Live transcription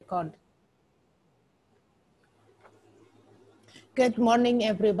record. Good morning,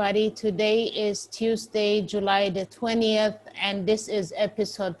 everybody. Today is Tuesday, July the 20th, and this is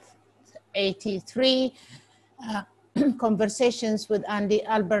episode 83, Conversations with Andy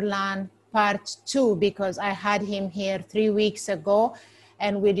Alberlan, part 2, because I had him here 3 weeks ago,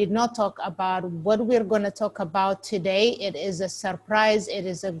 and we did not talk about what we're going to talk about today. It is a surprise. It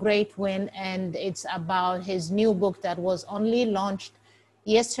is a great win, and it's about his new book that was only launched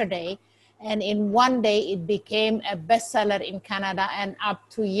yesterday. And in one day, it became a bestseller in Canada. And up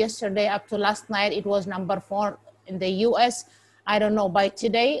to yesterday, up to last night, it was #4 in the US. I don't know, by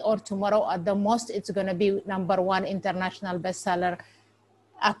today or tomorrow at the most, it's going to be #1 international bestseller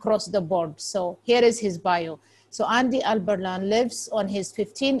across the board. So here is his bio. So Andy Alberlan lives on his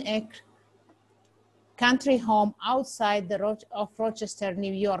 15-acre country home outside of Rochester,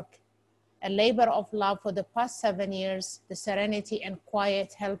 New York. A labor of love for the past 7 years, the serenity and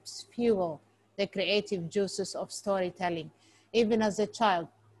quiet helps fuel the creative juices of storytelling. Even as a child,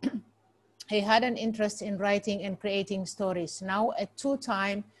 he had an interest in writing and creating stories. Now a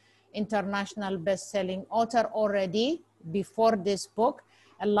 2-time international best-selling author already before this book,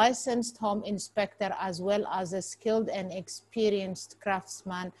 a licensed home inspector, as well as a skilled and experienced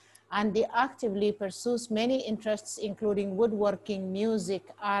craftsman, and he actively pursues many interests, including woodworking, music,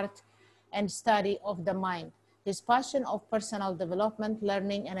 art, and study of the mind. His passion of personal development,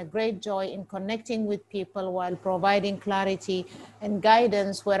 learning, and a great joy in connecting with people while providing clarity and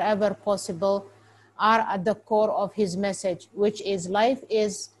guidance wherever possible are at the core of his message, which is life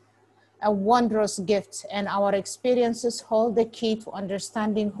is a wondrous gift, and our experiences hold the key to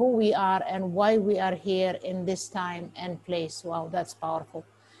understanding who we are and why we are here in this time and place. Wow, that's powerful.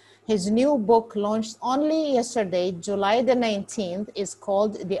 His new book, launched only yesterday, July the 19th, is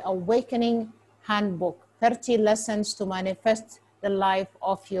called The Awakening Handbook, 30 Lessons to Manifest the Life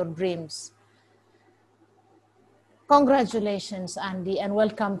of Your Dreams. Congratulations, Andy, and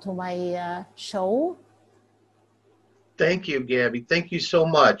welcome to my show. Thank you, Gabby. Thank you so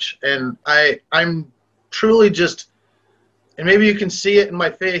much. And I'm truly just, and maybe you can see it in my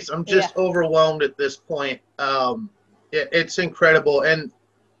face, I'm just overwhelmed at this point. It's incredible. And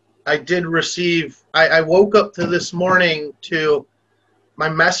I did receive, I woke up to this morning to my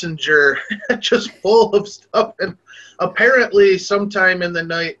messenger just full of stuff. And apparently sometime in the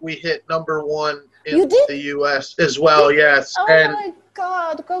night we hit #1 in the US as well. Yes. Oh and my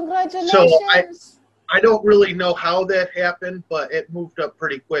God, congratulations. So I don't really know how that happened, but it moved up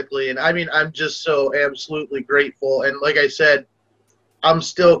pretty quickly. And I mean, I'm just so absolutely grateful. And like I said, I'm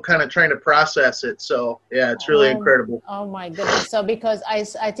still kind of trying to process it. So yeah, it's really incredible. Oh my goodness. So because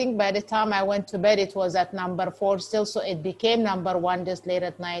I think by the time I went to bed, it was at #4 still. So it became #1 just late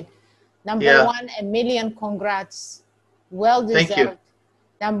at night. #1, a million congrats. Well deserved.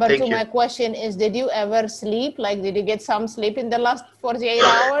 Thank you. #2, my question is, did you ever sleep? Like, did you get some sleep in the last 48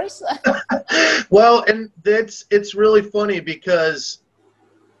 hours? Well, and it's really funny because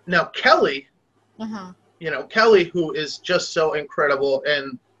now Kelly, you know, Kelly, who is just so incredible,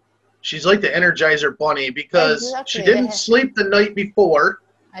 and she's like the Energizer Bunny because she didn't sleep the night before.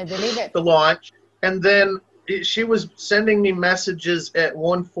 I believe it. The launch, and then she was sending me messages at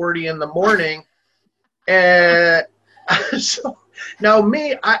 1:40 in the morning, and so now me,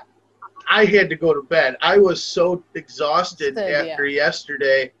 I had to go to bed. I was so exhausted after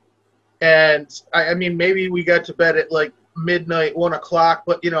yesterday, and I mean, maybe we got to bed at like midnight, 1 o'clock,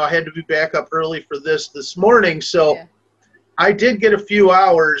 but you know, I had to be back up early for this morning. So I did get a few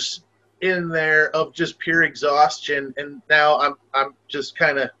hours in there of just pure exhaustion, and now I'm just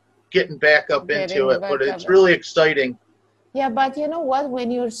kind of getting back up into it, but it's really exciting. Yeah, but you know what?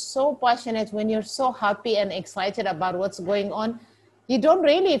 When you're so passionate, when you're so happy and excited about what's going on, you don't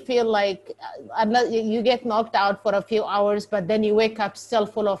really feel like, unless you get knocked out for a few hours, but then you wake up still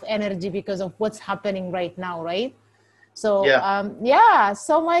full of energy because of what's happening right now, right? So,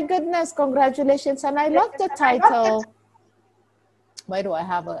 so my goodness, congratulations. And I love the title. Why do I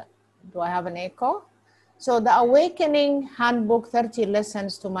have an echo? So The Awakening Handbook, 30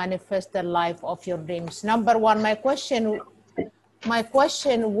 Lessons to Manifest the Life of Your Dreams. #1, my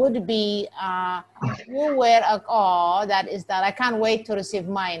question would be, you wear that I can't wait to receive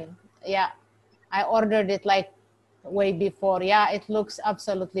mine. Yeah, I ordered it like way before. Yeah, it looks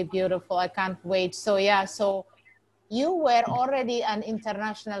absolutely beautiful. I can't wait. So yeah, so you were already an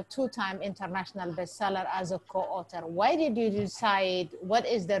 2-time international bestseller as a co-author. Why did you decide, what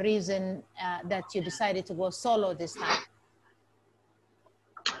is the reason that you decided to go solo this time?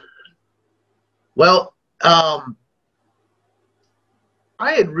 Well,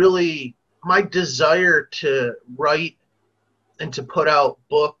 I had really, my desire to write and to put out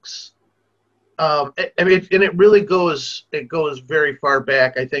books. I mean, and it really goes very far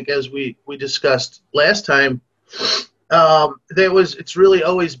back. I think, as we discussed last time, it's really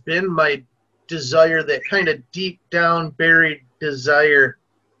always been my desire, that kind of deep down buried desire.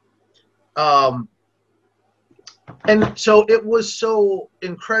 And so it was so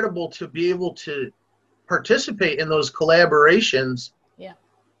incredible to be able to participate in those collaborations. Yeah.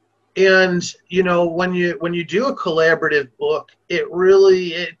 And when you do a collaborative book,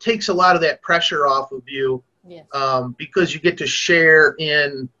 it takes a lot of that pressure off of you. Yes. Because you get to share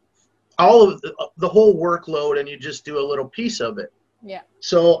in all of the whole workload, and you just do a little piece of it. Yeah.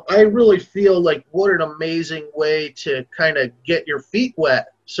 So I really feel like what an amazing way to kind of get your feet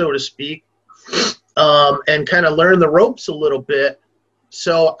wet, so to speak, and kind of learn the ropes a little bit.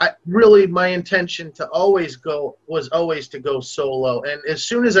 So my intention was always to go solo. And as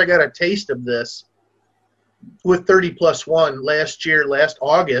soon as I got a taste of this with 30+1 last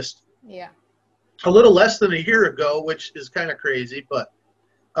August, yeah, a little less than a year ago, which is kind of crazy, but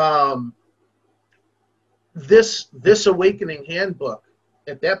this Awakening Handbook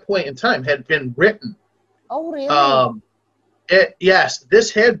at that point in time had been written. Oh, really? Yes,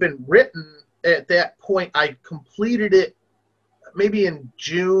 this had been written at that point. I completed it maybe in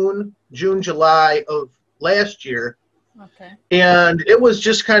June, July of last year. Okay. And it was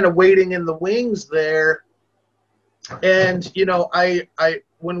just kind of waiting in the wings there. And,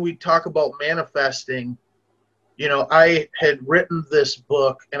 when we talk about manifesting, I had written this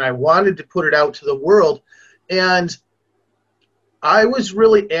book and I wanted to put it out to the world. And I was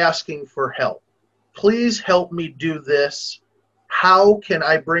really asking for help. Please help me do this. How can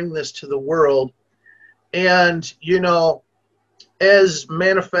I bring this to the world? And, as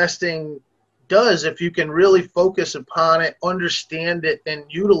manifesting does, if you can really focus upon it, understand it, and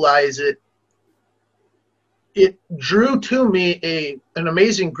utilize it, it drew to me an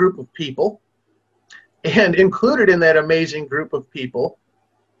amazing group of people. And included in that amazing group of people,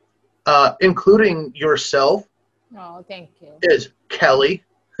 including yourself, oh, thank you, is Kelly,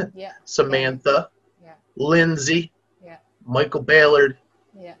 yeah, Samantha, yeah, Lindsay, yeah, Michael Ballard,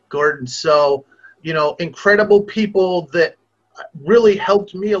 yeah, Gordon. So, incredible people that really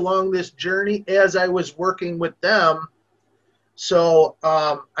helped me along this journey as I was working with them. So,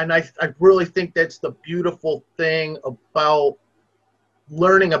 and I really think that's the beautiful thing about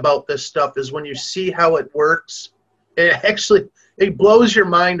learning about this stuff, is when you see how it works, it blows your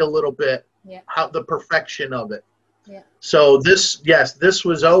mind a little bit, yeah, how the perfection of it. yeah. So this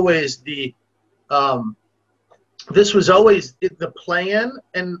was always the plan.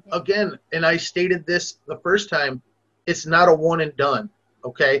 And again, and I stated this the first time, it's not a one and done.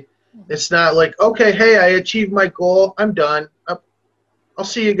 Okay. Mm-hmm. It's not like, okay, hey, I achieved my goal, I'm done. I'll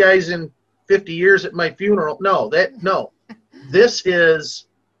see you guys in 50 years at my funeral. No. This is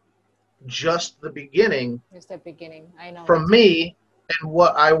just the beginning. It's the beginning. I know. From me and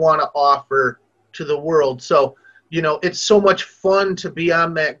what I want to offer to the world. So, it's so much fun to be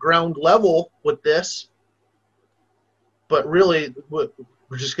on that ground level with this, but really we're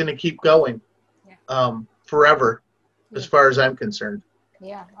just going to keep going forever, as far as I'm concerned.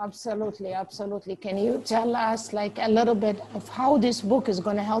 Yeah, absolutely. Absolutely. Can you tell us like a little bit of how this book is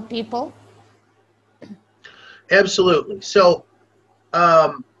going to help people? Absolutely. So,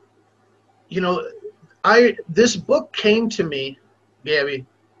 this book came to me, Gabby,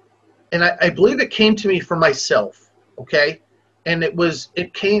 and I believe it came to me for myself. Okay. And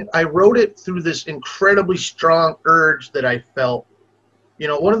I wrote it through this incredibly strong urge that I felt,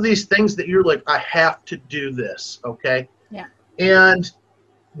 one of these things that you're like, I have to do this. Okay. Yeah. And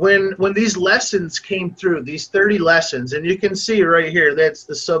when these lessons came through, these 30 lessons, and you can see right here, that's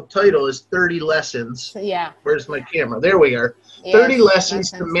the subtitle, is 30 lessons. Yeah. Where's my camera? There we are. Yes, 30 lessons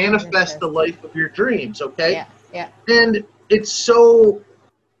to manifest the life of your dreams. Okay. Yeah. Yeah. And it's so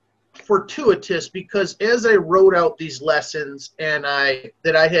fortuitous, because as I wrote out these lessons that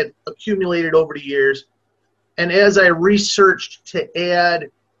I had accumulated over the years, and as I researched to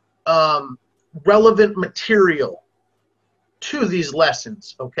add relevant material to these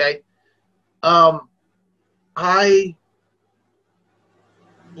lessons, okay, I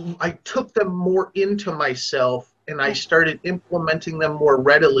took them more into myself, and I started implementing them more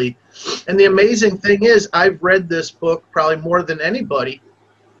readily. And the amazing thing is, I've read this book probably more than anybody,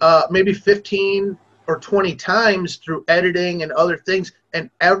 maybe 15 or 20 times through editing and other things. And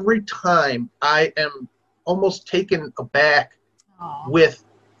every time I am almost taken aback with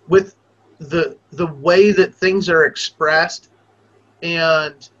the way that things are expressed,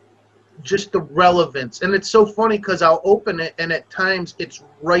 and just the relevance. And it's so funny, because I'll open it and at times it's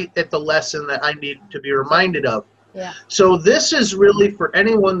right at the lesson that I need to be reminded of. Yeah. So this is really for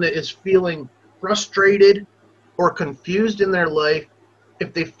anyone that is feeling frustrated or confused in their life.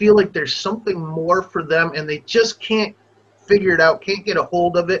 If they feel like there's something more for them and they just can't figure it out, can't get a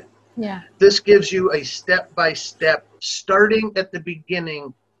hold of it, Yeah. this gives you a step-by-step, starting at the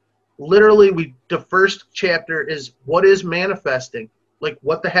beginning. Literally, the first chapter is what is manifesting? Like,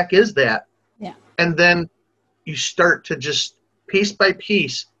 what the heck is that? Yeah. And then you start to just piece by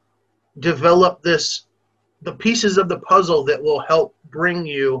piece develop the pieces of the puzzle that will help bring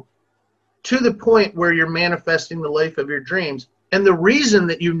you to the point where you're manifesting the life of your dreams. And the reason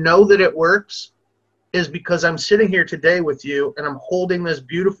that you know that it works is because I'm sitting here today with you and I'm holding this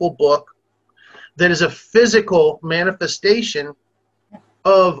beautiful book that is a physical manifestation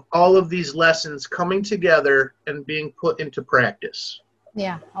of all of these lessons coming together and being put into practice.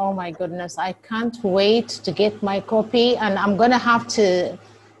 Yeah. Oh my goodness. I can't wait to get my copy, and I'm going to have to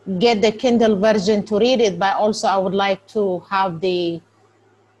get the Kindle version to read it, but also I would like to have the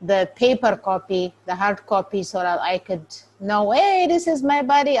paper copy, the hard copy, so that I could know, hey, this is my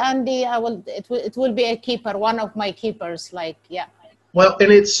buddy Andy. It will be a keeper, one of my keepers. Like, yeah. Well,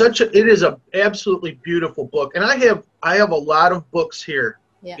 and it is a absolutely beautiful book. And I have a lot of books here,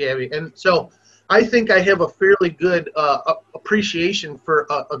 Yeah. Gabby. And so I think I have a fairly good appreciation for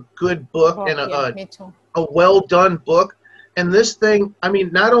a good book and Yeah, me too. a well done book. And this thing, I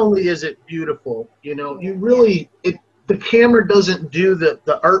mean, not only is it beautiful, you know, you really, the camera doesn't do the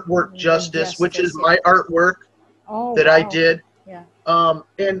artwork justice, which is my artwork that I did. Yeah.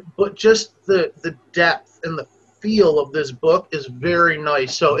 But just the depth and the feel of this book is very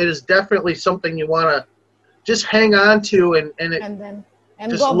nice. So it is definitely something you want to just hang on to and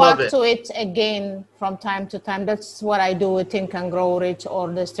go back to it again from time to time. That's what I do with Think and Grow Rich or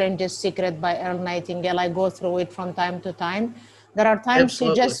The Strangest Secret by Earl Nightingale. I go through it from time to time. There are times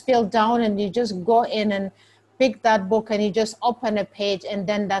you just feel down and you just go in and pick that book and you just open a page and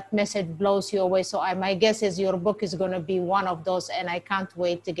then that message blows you away. So my guess is your book is going to be one of those, and I can't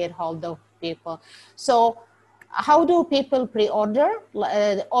wait to get hold of people. So how do people pre-order?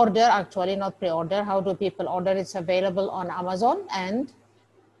 Order, actually, not pre-order. How do people order? It's available on Amazon and...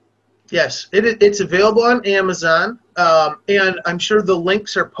 Yes, it's available on Amazon, and I'm sure the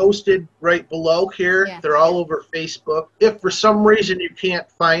links are posted right below here. Yeah, they're all over Facebook. If for some reason you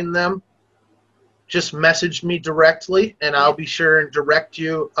can't find them, just message me directly, and I'll be sure and direct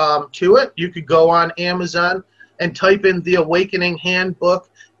you to it. You could go on Amazon and type in The Awakening Handbook,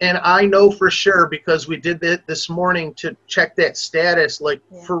 and I know for sure, because we did it this morning to check that status, like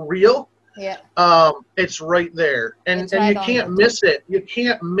for real. Yeah. It's right there, and right, you can't miss it. You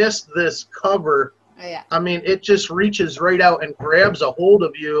can't miss this cover. Yeah. I mean, it just reaches right out and grabs a hold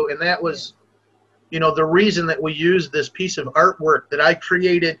of you, and that was, you know, the reason that we used this piece of artwork that I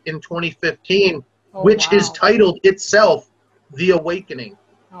created in 2015, which is titled itself The Awakening.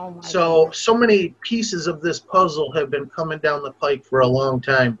 Oh my goodness. So many pieces of this puzzle have been coming down the pike for a long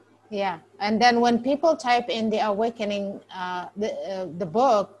time. Yeah, and then when people type in The Awakening, the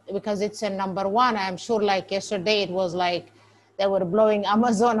book, because it's a #1, I'm sure like yesterday it was like they were blowing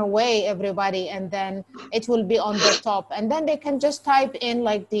Amazon away, everybody, and then it will be on the top. And then they can just type in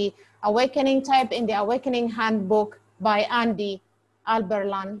like The Awakening, type in The Awakening Handbook by Andy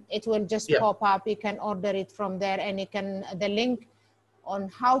Alberlan. It will just pop up. You can order it from there, and you can, the link on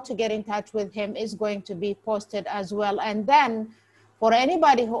how to get in touch with him is going to be posted as well. And then for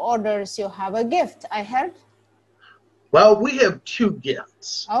anybody who orders, you have a gift, I heard. Well, we have 2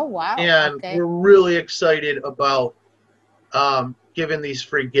 gifts. Oh, wow. And we're really excited about giving these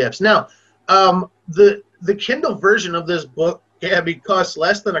free gifts. Now, the Kindle version of this book, Gabby, costs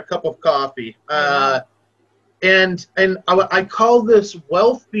less than a cup of coffee. And I call this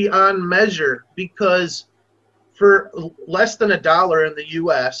Wealth Beyond Measure because for less than $1 in the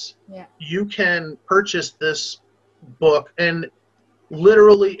U.S., you can purchase this book, and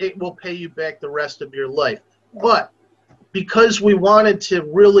literally it will pay you back the rest of your life. But because we wanted to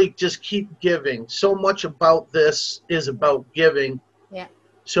really just keep giving, so much about this is about giving. Yeah.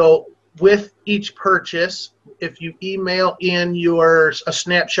 So with each purchase, if you email in a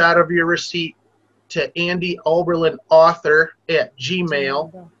snapshot of your receipt to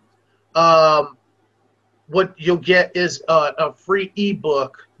AndyAlberlanAuthor@gmail, what you'll get is a free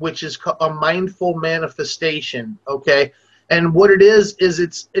ebook, which is a mindful manifestation. Okay. And what it is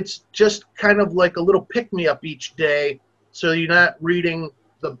it's just kind of like a little pick-me-up each day. So you're not reading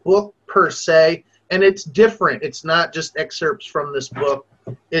the book per se, and it's different. It's not just excerpts from this book.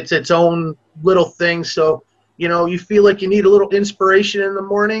 It's its own little thing. So, you know, you feel like you need a little inspiration in the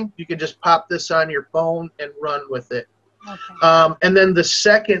morning, you can just pop this on your phone and run with it. Okay. And then the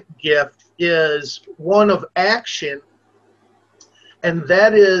second gift is one of action, and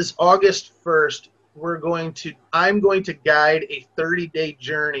that is August 1st. I'm going to guide a 30-day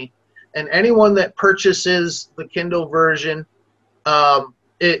journey, and anyone that purchases the Kindle version,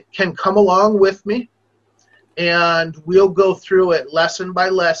 it can come along with me, and we'll go through it lesson by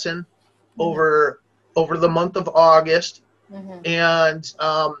lesson over the month of August. And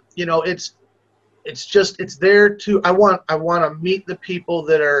you know, it's there to, I want to meet the people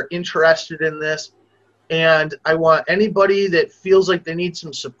that are interested in this, and I want anybody that feels like they need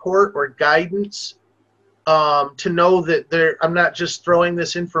some support or guidance to know that I'm not just throwing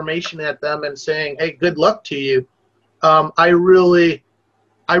this information at them and saying, hey, good luck to you. I really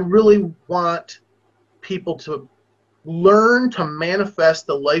want people to learn to manifest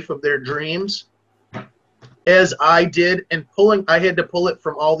the life of their dreams, as I did, and I had to pull it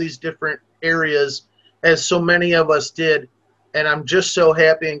from all these different areas, as so many of us did. And I'm just so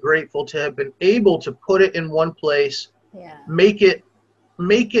happy and grateful to have been able to put it in one place, make it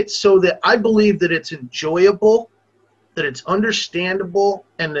so that I believe that it's enjoyable, that it's understandable,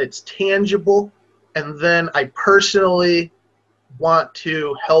 and that it's tangible. And then I personally want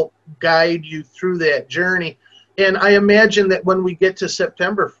to help guide you through that journey. And I imagine that when we get to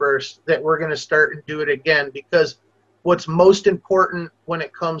September 1st, that we're going to start and do it again, because what's most important when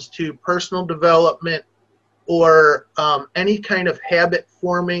it comes to personal development or any kind of habit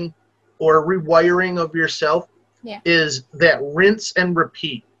forming or rewiring of yourself is that rinse and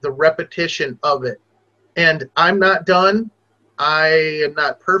repeat, the repetition of it. And I'm not done. I am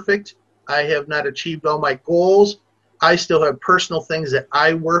not perfect. I have not achieved all my goals. I still have personal things that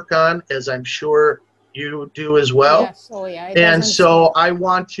I work on, as I'm sure you do as well. Yes. Oh, yeah. And so I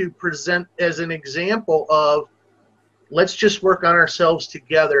want to present as an example of, let's just work on ourselves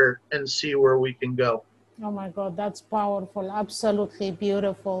together and see where we can go. Oh my God, that's powerful. Absolutely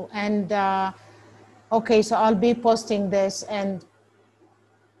beautiful. And okay, so I'll be posting this. And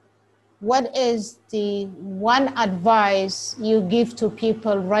what is the one advice you give to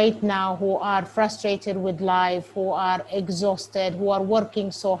people right now who are frustrated with life, who are exhausted, who are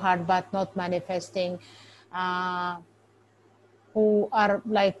working so hard but not manifesting, who are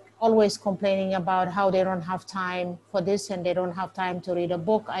like always complaining about how they don't have time for this and they don't have time to read a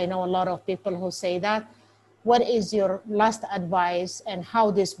book? I know a lot of people who say that. What is your last advice and how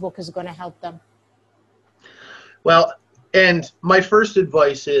this book is going to help them? Well, and my first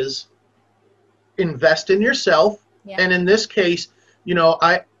advice is invest in yourself. And in this case, you know,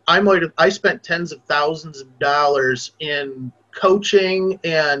 I spent tens of thousands of dollars in coaching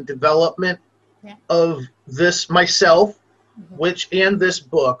and development of this myself, and this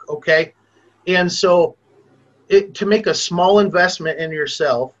book. Okay. And so to make a small investment in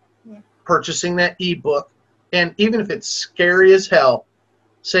yourself, purchasing that ebook, and even if it's scary as hell,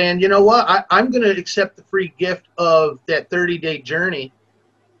 saying, you know what, I'm going to accept the free gift of that 30-day journey.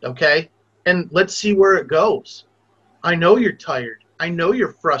 Okay. And let's see where it goes. I know you're tired. I know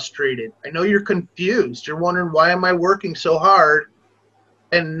you're frustrated. I know you're confused. You're wondering, why am I working so hard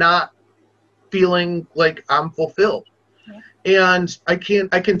and not feeling like I'm fulfilled? And I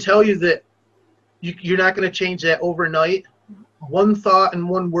can tell you that you're not going to change that overnight. One thought and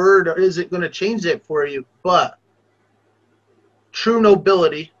one word isn't going to change that for you. But true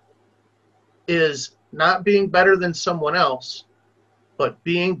nobility is not being better than someone else, but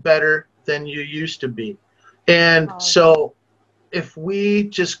being better than you used to be. And so if we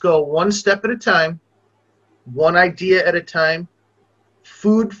just go one step at a time, one idea at a time,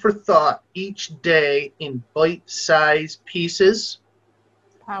 food for thought each day in bite-sized pieces.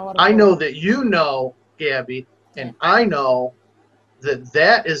 Powerful. I know that you know, Gabby, and I know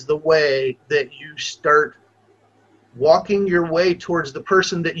that is the way that you start walking your way towards the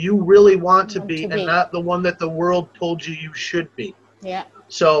person that you really want to be, and not the one that the world told you you should be. Yeah.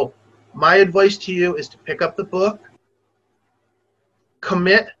 So my advice to you is to pick up the book,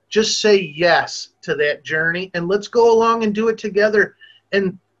 commit, just say yes to that journey, and let's go along and do it together.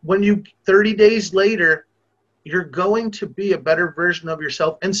 And when 30 days later, you're going to be a better version of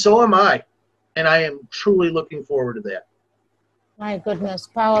yourself, and so am I. And I am truly looking forward to that. My goodness,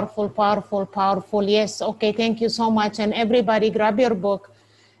 powerful, powerful, powerful. Yes, okay, thank you so much. And everybody grab your book.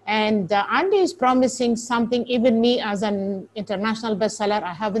 And Andy is promising something, even me as an international bestseller,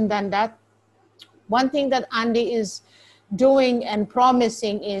 I haven't done that. One thing that Andy is doing and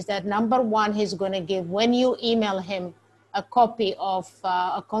promising is that, number one, he's going to give, when you email him a copy of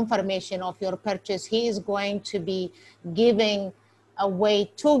a confirmation of your purchase, he is going to be giving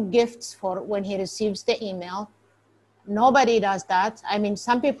away 2 gifts for when he receives the email. Nobody does that. I mean,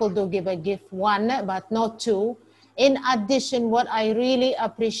 some people do give a gift 1, but not 2. In addition, what I really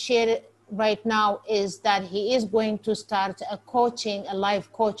appreciate right now is that he is going to start a coaching, a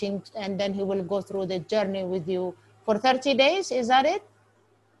live coaching, and then he will go through the journey with you for 30 days. Is that it?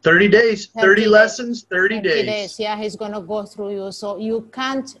 30 days, 30 30 days. lessons, 30 30 days. days. Yeah, he's going to go through you. So you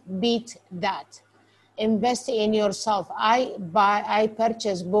can't beat that. Invest in yourself. I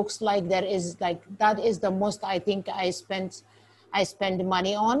purchase books like there is like, that is the most I think I spend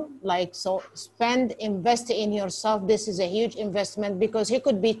money on. Like, so invest in yourself. This is a huge investment because he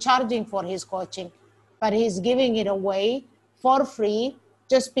could be charging for his coaching, but he's giving it away for free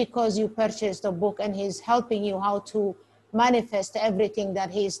just because you purchased a book, and he's helping you how to manifest everything that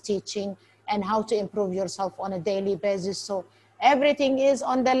he's teaching and how to improve yourself on a daily basis. So everything is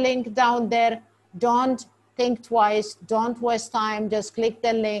on the link down there. Don't think twice, don't waste time, just click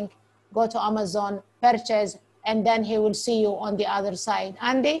the link, go to Amazon, purchase, and then he will see you on the other side.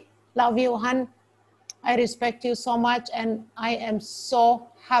 Andy, love you, hun. I respect you so much, and I am so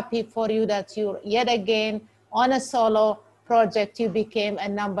happy for you that you're yet again on a solo project. You became a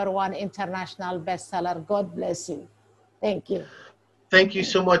 #1 international bestseller. God bless you. Thank you. Thank you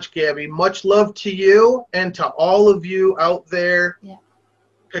so much, Gabby. Much love to you and to all of you out there. Yeah.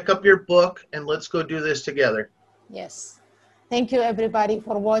 Pick up your book and let's go do this together. Yes. Thank you, everybody,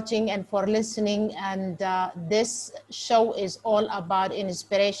 for watching and for listening. And this show is all about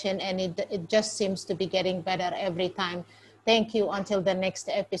inspiration, and it just seems to be getting better every time. Thank you. Until the next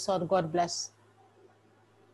episode, God bless.